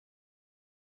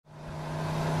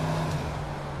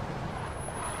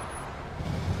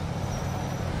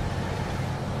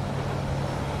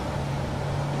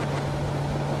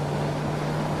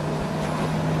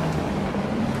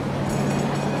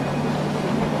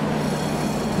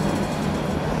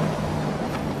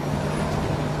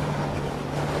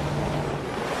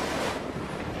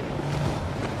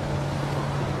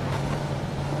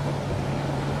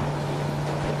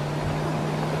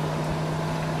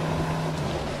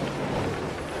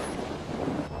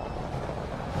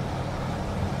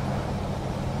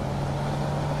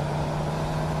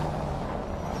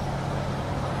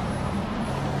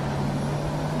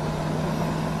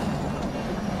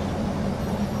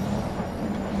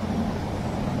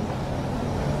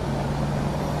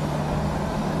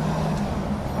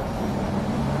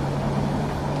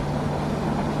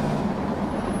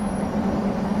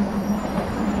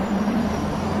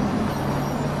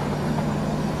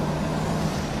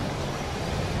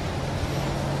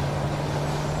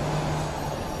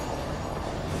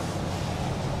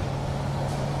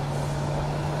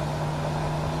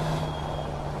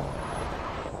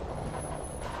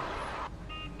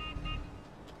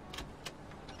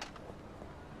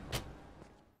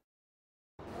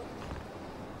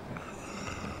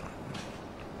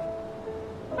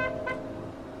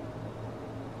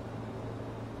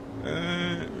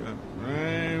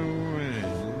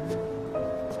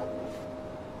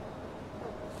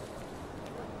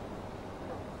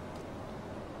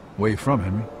Where you from,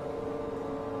 Henry?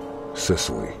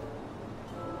 Sicily.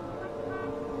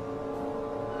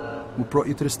 What brought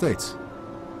you to the States?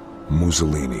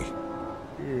 Mussolini.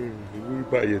 We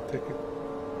buy you a ticket.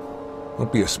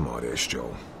 Don't be a smart-ass,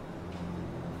 Joe.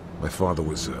 My father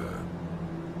was a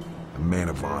man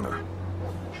of honor.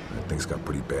 And things got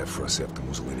pretty bad for us after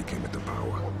Mussolini came into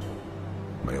power.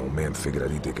 My old man figured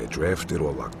I'd either get drafted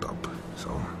or locked up. So,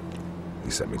 he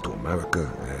sent me to America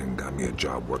and got me a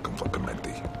job working for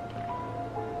Clementi.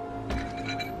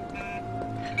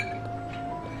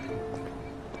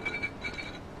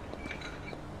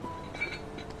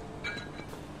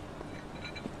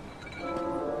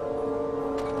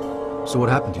 So what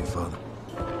happened to your father?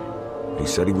 He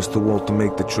said he was too old to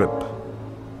make the trip.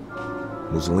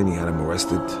 Mussolini had him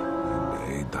arrested,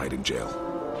 and he died in jail.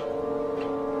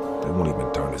 They won't even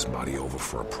turn his body over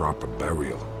for a proper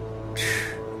burial.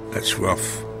 That's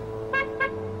rough.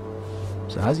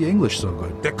 So how's your English so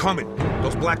good? They're coming.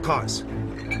 Those black cars.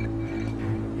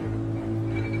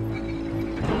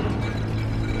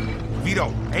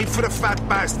 Vito, aim for the fat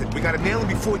bastard. We gotta nail him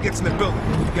before he gets in the building.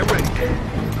 Get ready.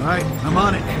 All right, I'm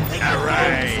on it. All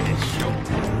right, it's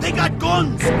showtime. They got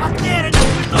guns up there in the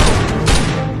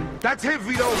window. That's him,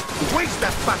 Vito. Waste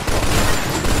that fat car.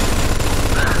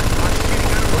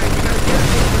 Getting out of the way. We gotta get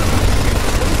him.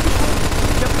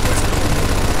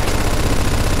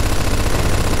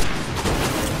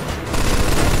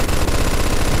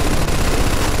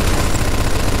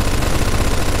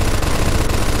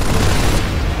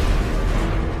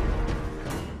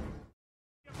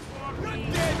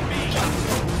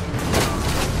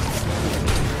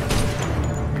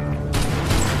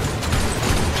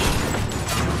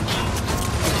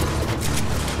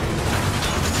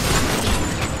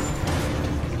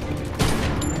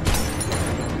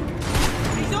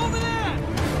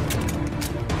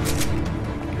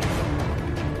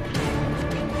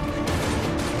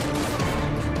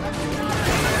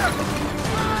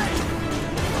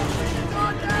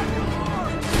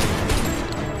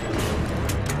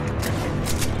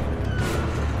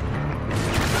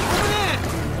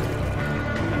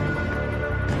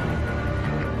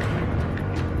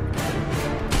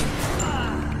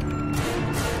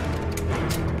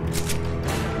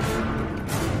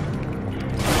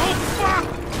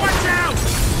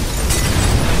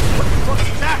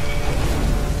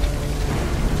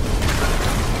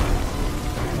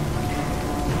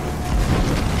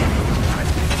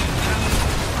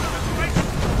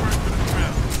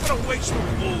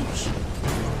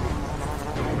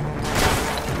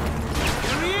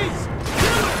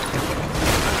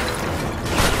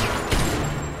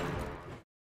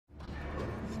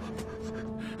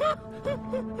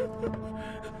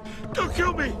 Don't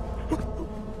kill me!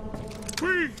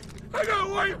 Please! I got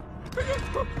a wife!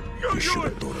 You should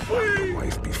have thought about your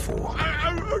wife before.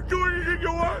 I'll do anything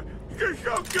you want! Just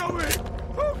don't kill me!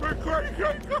 Oh, for Christ's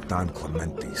sake! Don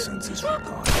Clementi sends his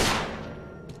regards.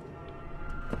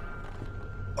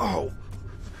 Oh!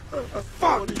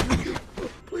 Fuck!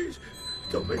 Please,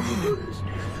 don't make me do this.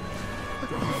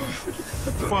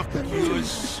 Fuck you.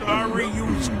 Sorry,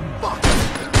 you fuck.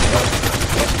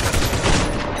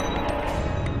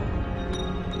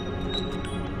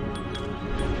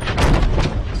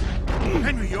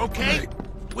 Henry, you okay?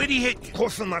 Where'd he hit you? Of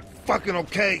course I'm not fucking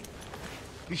okay.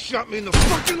 He shot me in the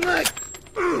fucking leg.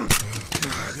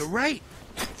 You're right.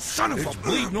 Son of It's a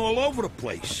bleeding all over the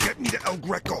place. Get me to El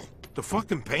Greco. The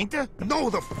fucking painter? No,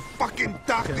 the fucking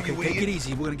doctor, Okay, you take idiot. it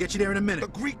easy. We're gonna get you there in a The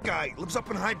minute. Greek guy lives up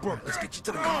in Highbrook. Let's get you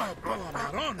to the car.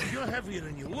 Oh, you're heavier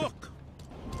than you look.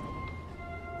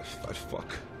 Fat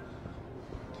fuck.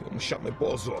 He almost shot my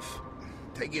balls off.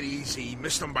 Take it easy. You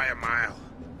missed him by a mile.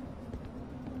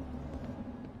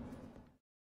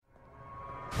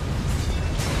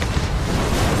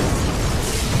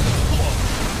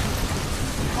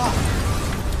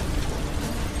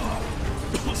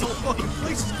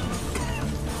 Please.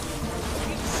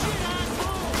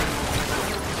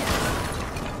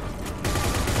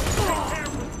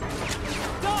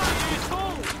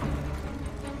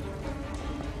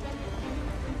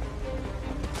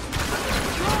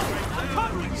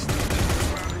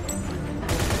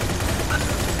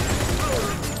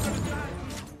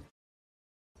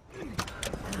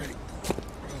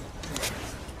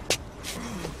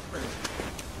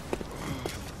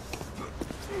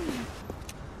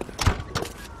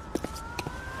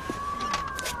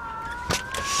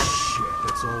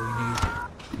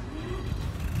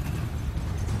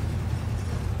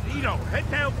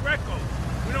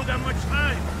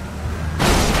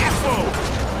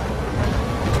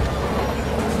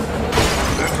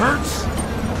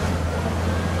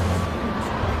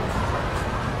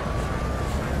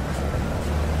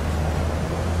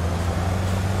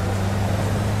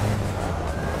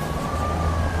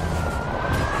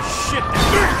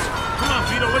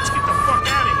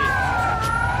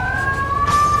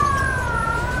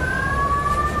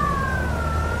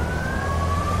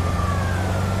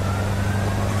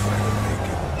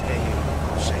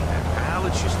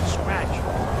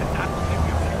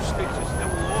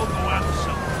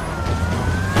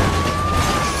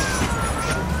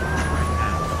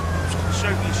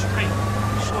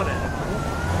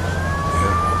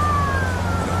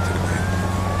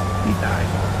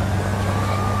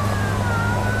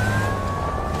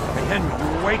 Henry,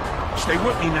 you awake? Stay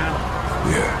with me now.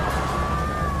 Yeah.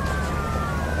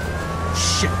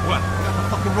 Shit, what? We got the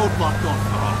fucking road blocked off.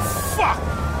 Oh,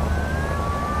 fuck!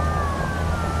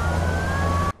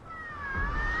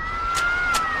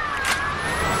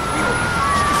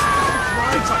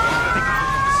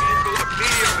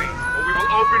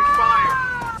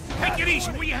 Take it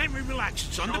easy, will you, Henry? Relax.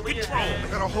 It's under control. I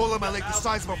got a hole in my leg the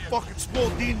size of a fucking small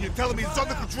dean. You're telling me it's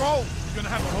under control? You're gonna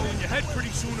have a hole in your head pretty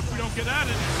soon if we don't get out of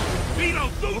this. Vito,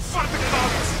 do something!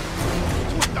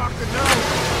 To a doctor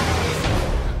now.